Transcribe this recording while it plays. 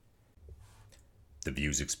The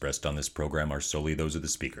views expressed on this program are solely those of the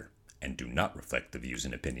speaker and do not reflect the views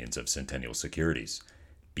and opinions of Centennial Securities.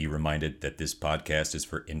 Be reminded that this podcast is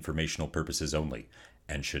for informational purposes only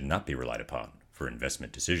and should not be relied upon for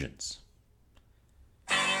investment decisions.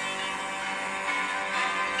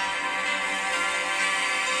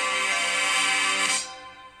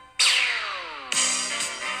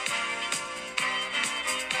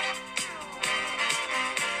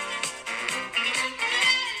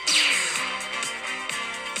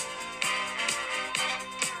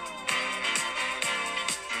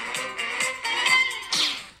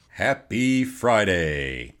 Happy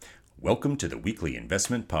Friday! Welcome to the Weekly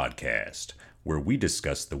Investment Podcast, where we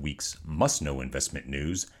discuss the week's must-know investment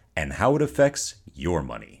news and how it affects your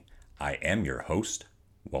money. I am your host,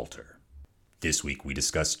 Walter. This week we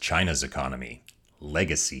discuss China's economy,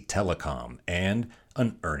 legacy telecom, and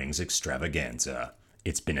an earnings extravaganza.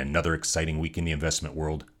 It's been another exciting week in the investment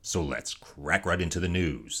world, so let's crack right into the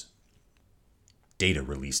news. Data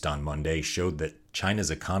released on Monday showed that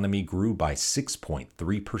China's economy grew by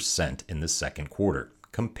 6.3% in the second quarter,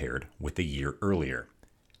 compared with a year earlier.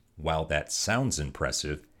 While that sounds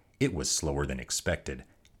impressive, it was slower than expected,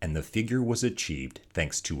 and the figure was achieved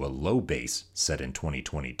thanks to a low base set in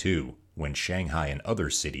 2022, when Shanghai and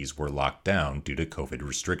other cities were locked down due to COVID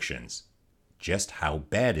restrictions. Just how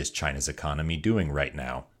bad is China's economy doing right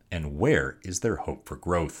now, and where is there hope for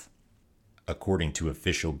growth? According to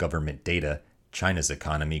official government data, China's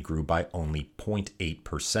economy grew by only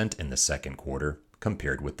 0.8% in the second quarter,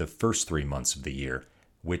 compared with the first 3 months of the year,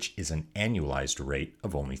 which is an annualized rate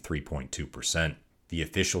of only 3.2%. The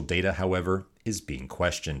official data, however, is being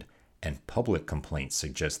questioned, and public complaints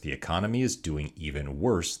suggest the economy is doing even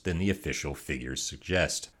worse than the official figures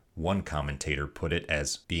suggest. One commentator put it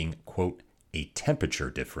as being, quote, a temperature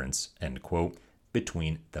difference, end quote,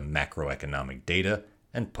 between the macroeconomic data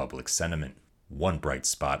and public sentiment. One bright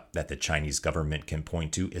spot that the Chinese government can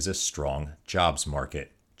point to is a strong jobs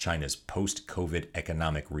market. China's post-COVID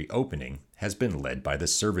economic reopening has been led by the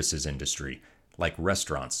services industry, like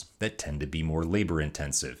restaurants that tend to be more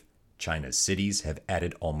labor-intensive. China's cities have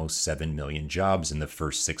added almost 7 million jobs in the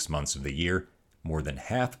first 6 months of the year, more than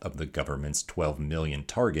half of the government's 12 million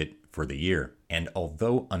target for the year. And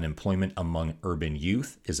although unemployment among urban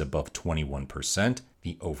youth is above 21%,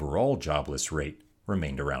 the overall jobless rate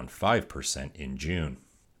remained around 5% in June.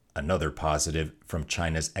 Another positive from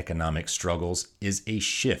China's economic struggles is a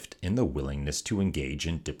shift in the willingness to engage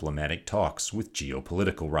in diplomatic talks with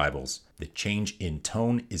geopolitical rivals. The change in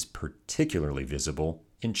tone is particularly visible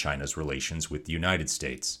in China's relations with the United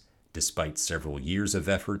States. Despite several years of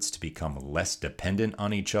efforts to become less dependent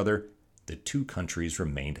on each other, the two countries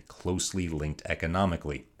remained closely linked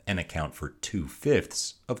economically and account for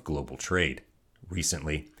 2/5 of global trade.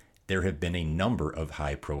 Recently, there have been a number of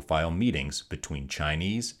high-profile meetings between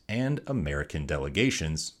Chinese and American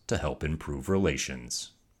delegations to help improve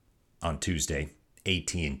relations. On Tuesday,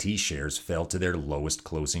 AT&T shares fell to their lowest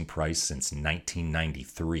closing price since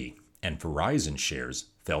 1993, and Verizon shares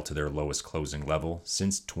fell to their lowest closing level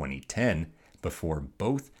since 2010, before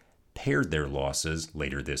both pared their losses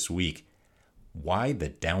later this week. Why the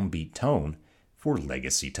downbeat tone for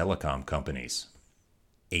legacy telecom companies?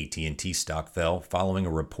 AT&T stock fell following a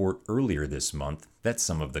report earlier this month that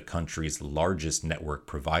some of the country's largest network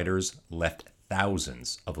providers left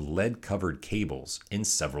thousands of lead-covered cables in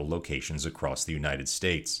several locations across the United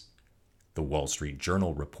States. The Wall Street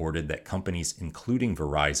Journal reported that companies including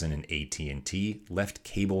Verizon and AT&T left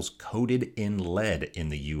cables coated in lead in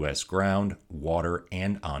the U.S. ground, water,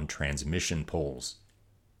 and on transmission poles.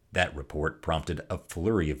 That report prompted a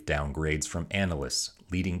flurry of downgrades from analysts,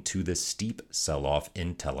 leading to the steep sell-off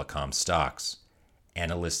in telecom stocks.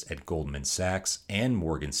 Analysts at Goldman Sachs and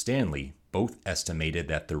Morgan Stanley both estimated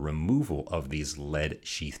that the removal of these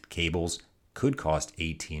lead-sheathed cables could cost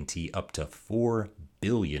AT&T up to $4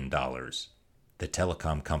 billion. The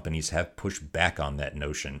telecom companies have pushed back on that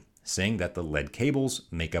notion, saying that the lead cables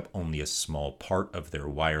make up only a small part of their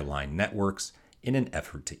wireline networks in an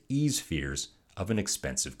effort to ease fears of an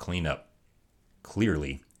expensive cleanup.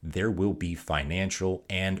 Clearly, there will be financial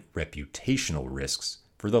and reputational risks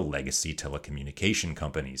for the legacy telecommunication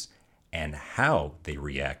companies, and how they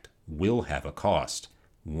react will have a cost,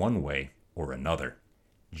 one way or another.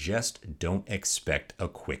 Just don't expect a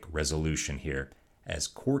quick resolution here, as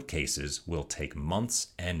court cases will take months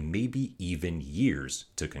and maybe even years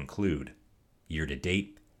to conclude. Year to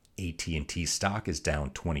date, AT&T stock is down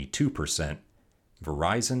 22%,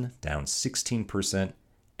 Verizon down 16%,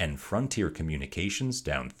 and Frontier Communications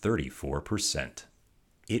down 34%.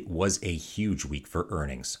 It was a huge week for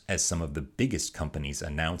earnings as some of the biggest companies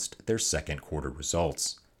announced their second quarter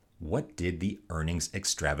results. What did the earnings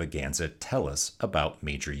extravaganza tell us about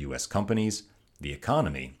major U.S. companies, the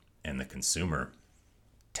economy, and the consumer?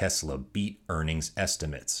 Tesla beat earnings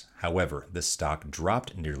estimates. However, the stock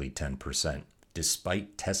dropped nearly 10%.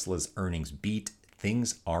 Despite Tesla's earnings beat,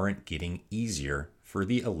 things aren't getting easier for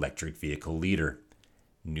the electric vehicle leader.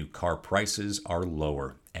 New car prices are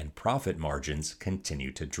lower, and profit margins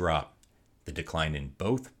continue to drop. The decline in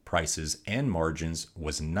both prices and margins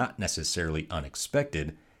was not necessarily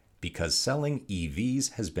unexpected, because selling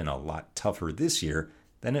EVs has been a lot tougher this year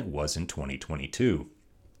than it was in 2022.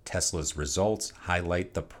 Tesla's results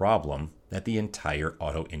highlight the problem that the entire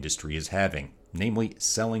auto industry is having, namely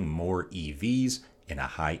selling more EVs in a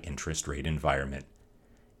high interest rate environment.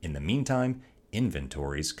 In the meantime,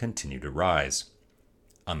 inventories continue to rise.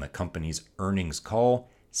 On the company's earnings call,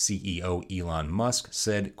 CEO Elon Musk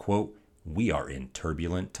said, quote, "We are in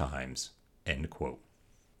turbulent times," end quote.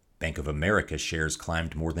 Bank of America shares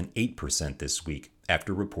climbed more than 8% this week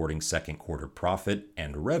after reporting second quarter profit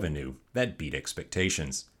and revenue that beat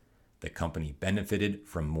expectations. The company benefited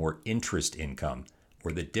from more interest income,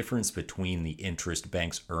 or the difference between the interest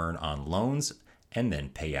banks earn on loans and then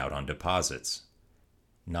pay out on deposits.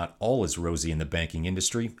 Not all is rosy in the banking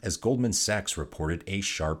industry, as Goldman Sachs reported a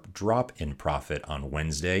sharp drop in profit on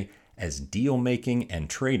Wednesday as deal making and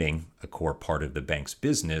trading, a core part of the bank's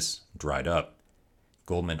business, dried up.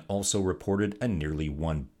 Goldman also reported a nearly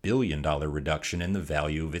 $1 billion reduction in the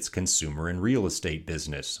value of its consumer and real estate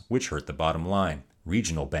business, which hurt the bottom line.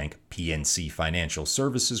 Regional bank PNC Financial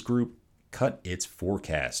Services Group cut its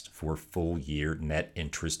forecast for full-year net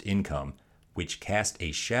interest income, which cast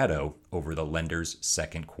a shadow over the lender's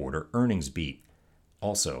second quarter earnings beat.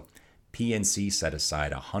 Also, PNC set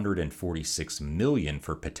aside $146 million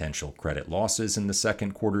for potential credit losses in the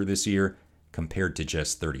second quarter this year, compared to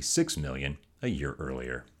just $36 million a year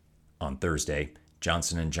earlier. On Thursday,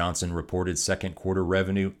 Johnson & Johnson reported second quarter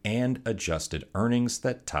revenue and adjusted earnings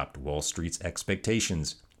that topped Wall Street's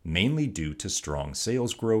expectations, mainly due to strong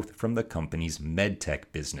sales growth from the company's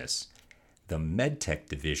medtech business. The medtech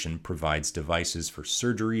division provides devices for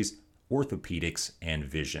surgeries, orthopedics, and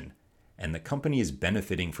vision, and the company is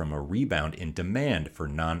benefiting from a rebound in demand for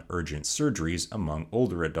non-urgent surgeries among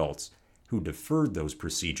older adults who deferred those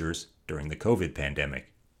procedures during the COVID pandemic.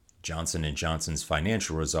 Johnson & Johnson's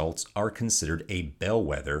financial results are considered a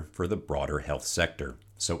bellwether for the broader health sector,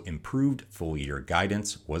 so improved full-year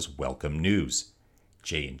guidance was welcome news.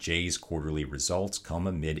 J&J's quarterly results come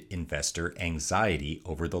amid investor anxiety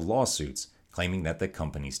over the lawsuits, claiming that the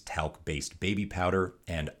company's talc-based baby powder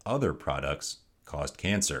and other products caused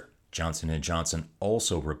cancer. Johnson & Johnson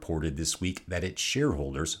also reported this week that its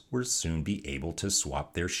shareholders will soon be able to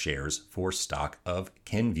swap their shares for stock of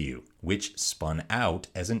Kenvue, which spun out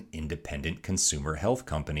as an independent consumer health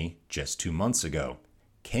company just 2 months ago.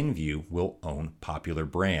 Kenvue will own popular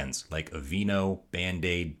brands like Aveeno,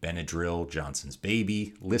 Band-Aid, Benadryl, Johnson's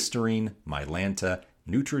Baby, Listerine, Mylanta,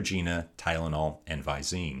 Neutrogena, Tylenol, and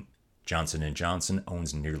Visine. Johnson & Johnson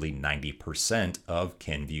owns nearly 90% of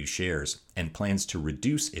Kenvue shares and plans to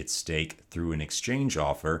reduce its stake through an exchange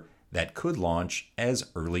offer that could launch as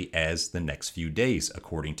early as the next few days,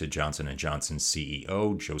 according to Johnson & Johnson's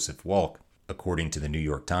CEO, Joseph Wolk. According to the New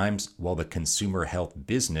York Times, while the consumer health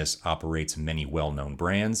business operates many well-known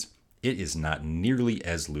brands, it is not nearly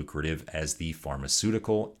as lucrative as the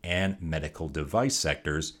pharmaceutical and medical device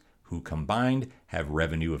sectors, who combined have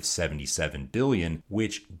revenue of $77 billion,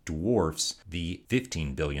 which dwarfs the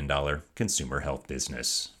 $15 billion consumer health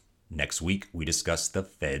business. Next week, we discuss the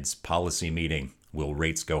Fed's policy meeting. Will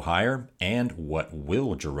rates go higher? And what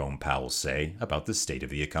will Jerome Powell say about the state of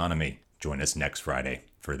the economy? Join us next Friday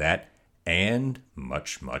for that and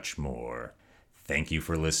much, much more. Thank you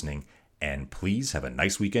for listening, and please have a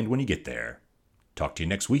nice weekend when you get there. Talk to you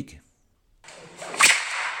next week.